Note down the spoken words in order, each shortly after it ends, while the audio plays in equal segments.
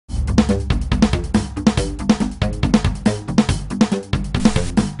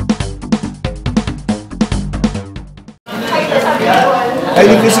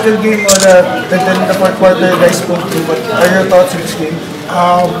physical game or the fourth quarter guys spoke to. What are your thoughts on this game?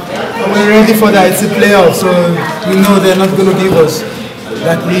 We're ready for that. It's a playoff, so we know they're not going to give us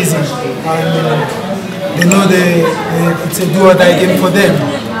that easy. And they know it's a do-or-die game for them.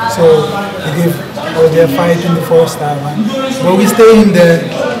 So they give their fight in the first half. But we stay in there,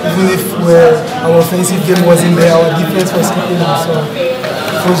 even if our offensive game wasn't there, our defense was keeping us. So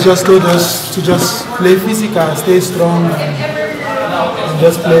coach just told us to just play physical, stay strong, and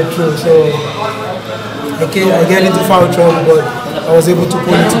just play through. So I get into foul trouble, but I was able to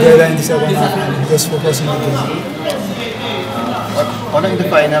pull it together in the second half and just focus on the game. In the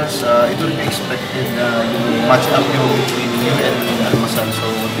finals, it will be expected match up between you and Almasan. So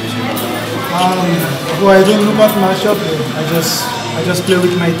what do you say about that? I don't look at matchup. I just play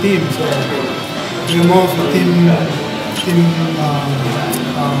with my team. So we're more of a team.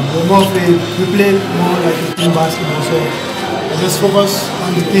 We play more like a team basketball. So I just focus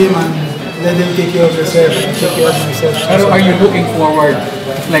on the team and let them take care of themselves. I take care of myself. Are you looking forward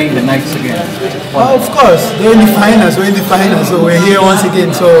to playing the Knights again? Of course, they're in the finals. We're in the finals, so we're here once again.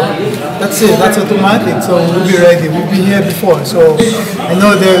 So that's it. That's automatic. So we'll be ready. We've been here before. So I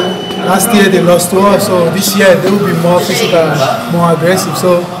know last year they lost to us. So this year they will be more physical, more aggressive.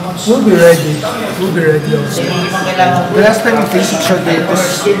 So we'll be ready. We'll be ready also. The last time you faced each other, it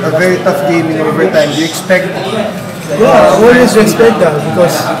was a very tough game in overtime. Do you expect? Yeah, I always respect that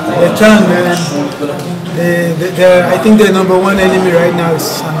because they're trying, man. I think their number one enemy right now is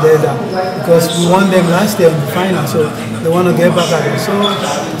san-beda because we won them last year in the final, so they want to get back at us. So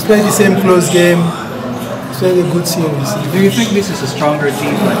it's played the same close game. It's played a good series. Do you think this is a stronger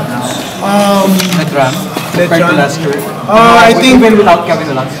team right now? Compared to last year? I think even without Kevin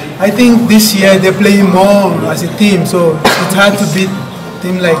Altas. I think this year they're playing more as a team, so it's hard to beat a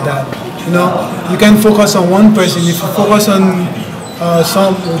team like that. You know, you can focus on one person. If you focus on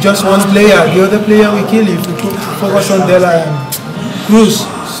just one player, the other player will kill you. If you focus on Dela and Cruz,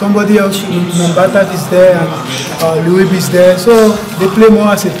 somebody else, Mambatat is there and Louis is there. So they play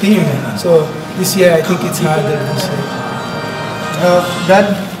more as a team. So this year I think it's harder this year. Dad,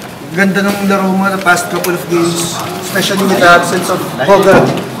 ganda ng laro mo the past couple of games, especially with the absence of Roldan.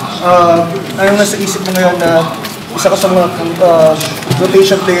 Ano nga sa isip mo ngayon na isa ka sa mga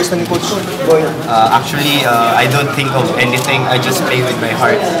rotation players ng Coach Boyet? Actually, I don't think of anything. I just play with my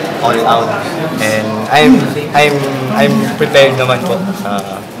heart all out, and I'm prepared naman po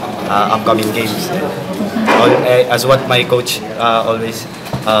sa upcoming games. As what my coach always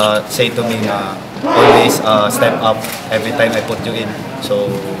say to me, always step up every time I put you in.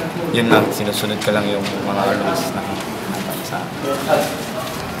 So yun lang, sinusunod ko lang yung mga rules na sa.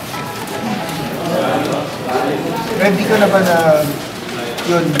 Ready ka na ba na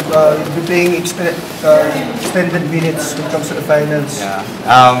yun, be playing extended minutes when it comes to the finals? Yeah.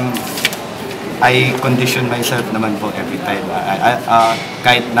 I condition myself naman po every time.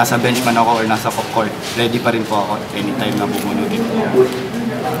 Kahit nasa bench man ako or nasa court, ready pa rin po ako anytime na bumunutin po.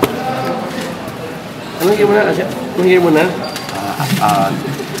 Anong year mo na? Anong year mo na?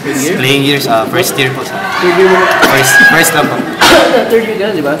 Playing years, first year po. Third year mo na? First lang po. Third year ka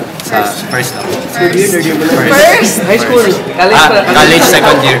na, di ba? First lang po. Third year mo na? First? High school, college pa. College,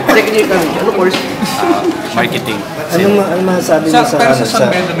 second year. Second year college. Anong course? Marketing. Anong masasabi mo sa Pero sa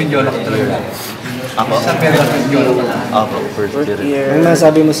san-beda-red-lions ka talaga? Ako? San-beda-red-lions ka talaga? Ako, first year. Anong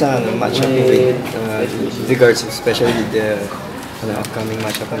masasabi mo sa matchup with regards, especially the upcoming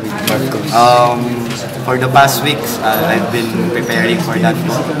matchup with Marcos? For the past weeks, I've been preparing for that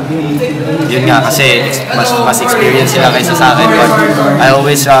po. Yun nga, kasi mas experience sila kaysa sa akin. But I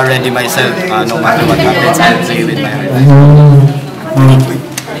always ready myself, no matter what happens, I'll play with my heart.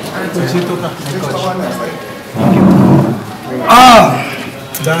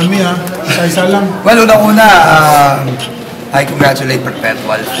 Dami isa lang. Well, una-una, I congratulate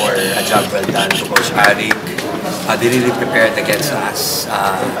Perpetual for a job well done to Coach Arik. They really prepared against us.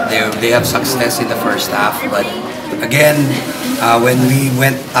 They have success in the first half, but again, when we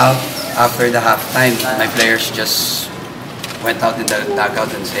went out after the halftime, my players just went out in the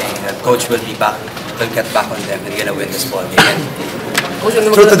dugout and saying that Coach will be back, will get back on them and gonna win this ball game. And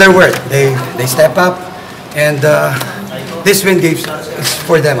true to their word, they step up, and this win game is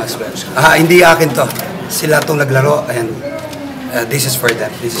for them as well. Hindi akin to, sila tong naglaro, and this is for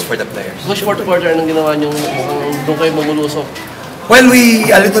them. This is for the players. Coach, fourth quarter, anong ginawa nyo doon kayo magulusok? Well,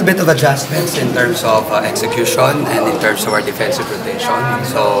 a little bit of adjustments in terms of execution and in terms of our defensive rotation.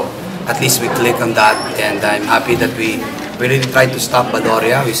 So at least we click on that, and I'm happy that we really tried to stop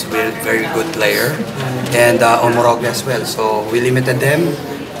Badoria, who's a very good player, and Omoroge as well. So we limited them.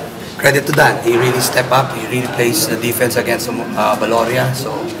 credit to Dan. He really stepped up. He really plays the defense against Valoria.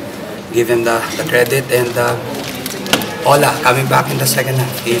 So give him the credit. And Ola coming back in the second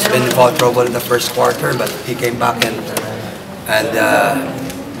half. He's been in foul trouble in the first quarter, but he came back and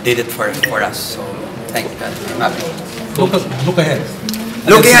did it for us. So thank you, God. I'm happy. Look ahead.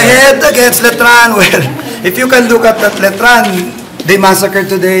 Looking ahead against Letran, well, if you can look at that Letran, they massacred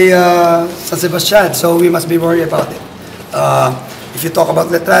today San Sebastian, so we must be worried about it. If you talk about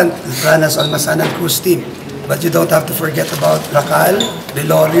Letran, Letran has Almasan and Cruz team, but you don't have to forget about Racal,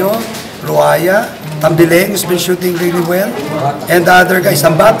 Delorio, Ruaya, Tambileng, who's been shooting really well, and the other guys.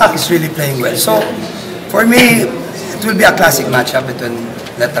 Sambatak is really playing well. So, for me, it will be a classic matchup between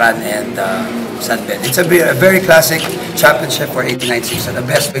Letran and san-beda. It's a very classic championship for 89 season, the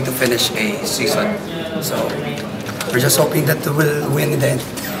best way to finish a season. So, we're just hoping that we'll win in the end.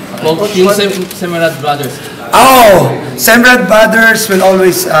 Well, yung Semrad brothers. Oh, Semrad brothers will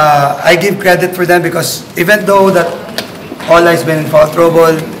always, I give credit for them because even though that Ola has been in foul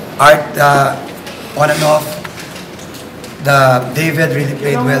trouble, Art on and off, David really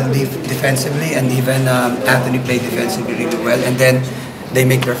played well defensively, and even Anthony played defensively really well, and then they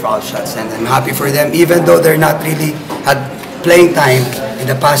make their foul shots, and I'm happy for them, even though they're not really had playing time in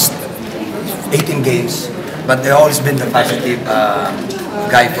the past 18 games, but they've always been the positive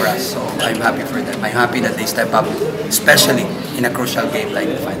guy for us, so I'm happy for them. I'm happy that they step up, especially in a crucial game like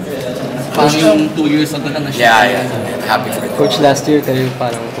the final. Parang 2 years ago na siya. Yeah, I'm happy for them. Coach, last year kayo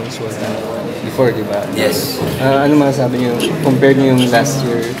parang consultant before, di ba? Yes. Ano masasabi niyo, compare niyo yung last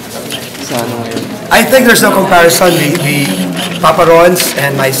year sa ano ngayon? I think there's no comparison. Papa Rons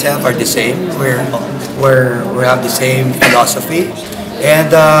and myself are the same. We have the same philosophy,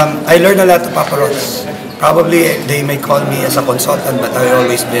 and I learned a lot to Papa Rons. Probably they may call me as a consultant, but I've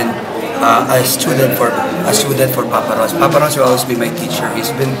always been a student for Papa Rons. Papa Rons will always be my teacher. He's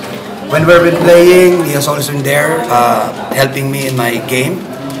been, when we've been playing, he has always been there, helping me in my game,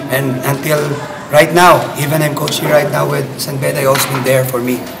 and until right now, even I'm coaching right now with san-beda, he always been there for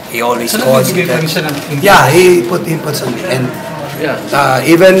me. He always calls. Yeah, he put inputs on me, and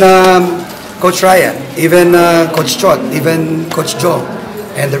even Coach Ryan, even Coach Chot, even Coach Joe,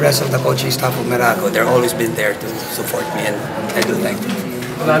 and the rest of the coaching staff of Meraco, they're always been there to support me, and I do thank them.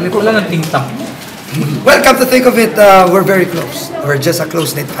 Marami po lang ang tingtang. Well, come to think of it, we're very close. We're just a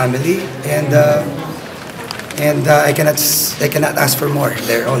close-knit family, and I cannot ask for more.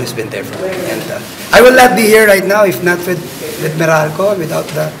 They've always been there for me, and I will not be here right now if not with Meralco,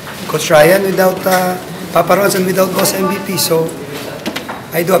 without Coach Ryan, without Papa Rons, and without Boss MVP. So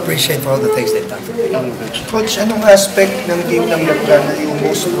I do appreciate for all the things they've done. Coach, anong aspect ng game ng Letran na yung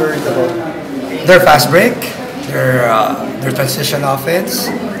most worried about? Their fast break, their transition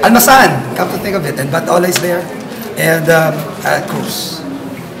offense, Almasan, come to think of it, but Ola is there, and Cruz.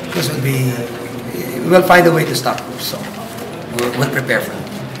 Cruz will be. We will find a way to stop Cruz, so we'll prepare for it.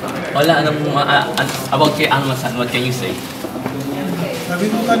 Wala, about kay Almasan, what can you say? Sabi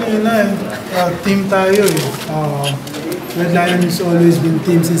ko kanina team tayo Red Lions has always been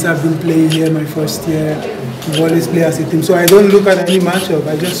team since I've been playing here my first year. We always play as a team. So I don't look at any matchup.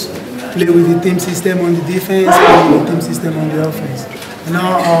 I just play with the team system on the defense and the team system on the offense. And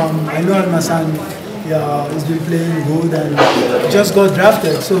now I know Almasan he's been playing good and just got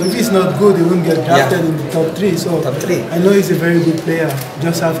drafted. So if he's not good, he won't get drafted in the top 3. So top 3. I know he's a very good player.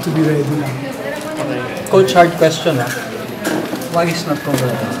 Just have to be ready now. Coach, hard question Why is not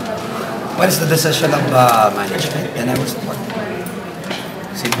converted? What is the decision of management? And I will support.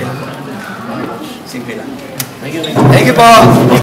 Simple lang. Simple lang. Thank you. Thank you po!